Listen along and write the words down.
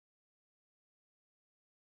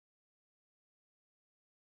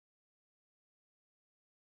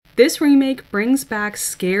This remake brings back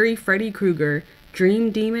scary Freddy Krueger,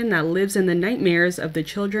 dream demon that lives in the nightmares of the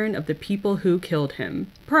children of the people who killed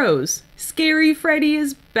him. Pros: Scary Freddy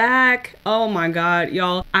is back! Oh my god,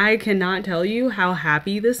 y'all. I cannot tell you how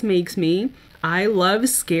happy this makes me. I love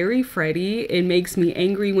Scary Freddy. It makes me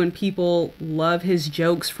angry when people love his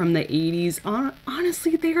jokes from the 80s.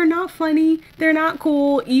 Honestly, they are not funny. They're not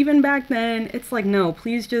cool. Even back then, it's like, no,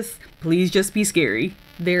 please just be scary.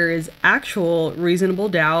 There is actual reasonable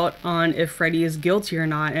doubt on if Freddy is guilty or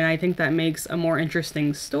not, and I think that makes a more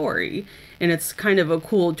interesting story, and it's kind of a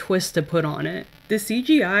cool twist to put on it. The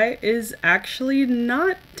CGI is actually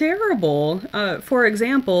not terrible. For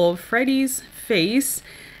example, Freddy's face,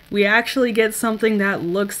 we actually get something that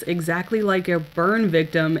looks exactly like a burn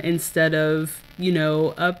victim instead of, you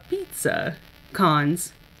know, a pizza.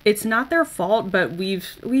 Cons: it's not their fault, but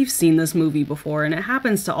we've seen this movie before, and it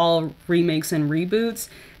happens to all remakes and reboots.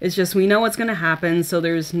 It's just we know what's gonna happen, so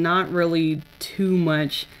there's not really too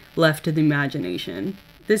much left to the imagination.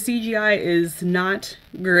 The CGI is not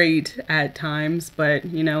great at times, but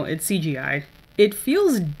you know, it's CGI. It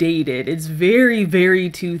feels dated. It's very, very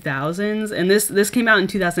 2000s, and this came out in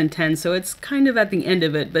 2010, so it's kind of at the end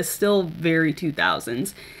of it, but still very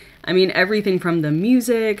 2000s. I mean, everything from the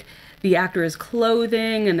music, the actor's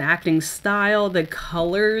clothing and acting style, the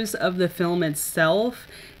colors of the film itself,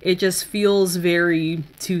 it just feels very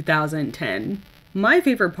 2010. My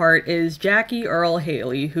favorite part is Jackie Earle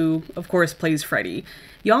Haley, who of course plays Freddy.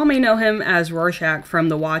 Y'all may know him as Rorschach from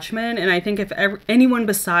The Watchmen, and I think if anyone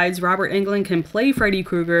besides Robert Englund can play Freddy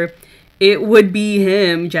Krueger, it would be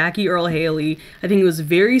him, Jackie Earle Haley. I think it was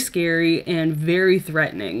very scary and very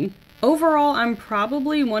threatening. Overall, I'm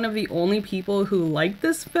probably one of the only people who like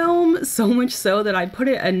this film, so much so that I put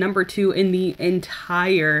it at number 2 in the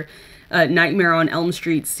entire Nightmare on Elm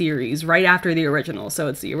Street series, right after the original. So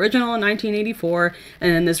it's the original in 1984,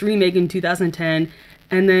 and then this remake in 2010,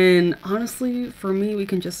 and then honestly, for me, we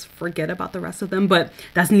can just forget about the rest of them, but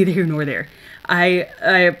that's neither here nor there. I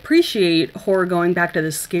appreciate horror going back to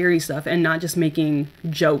the scary stuff and not just making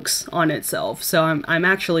jokes on itself. So I'm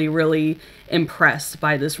actually really impressed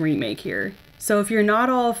by this remake here. So if you're not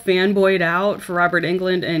all fanboyed out for Robert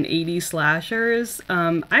Englund and 80s slashers,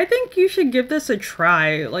 I think you should give this a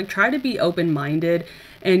try. Like, try to be open-minded,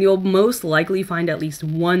 and you'll most likely find at least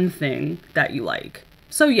one thing that you like.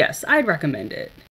 So yes, I'd recommend it.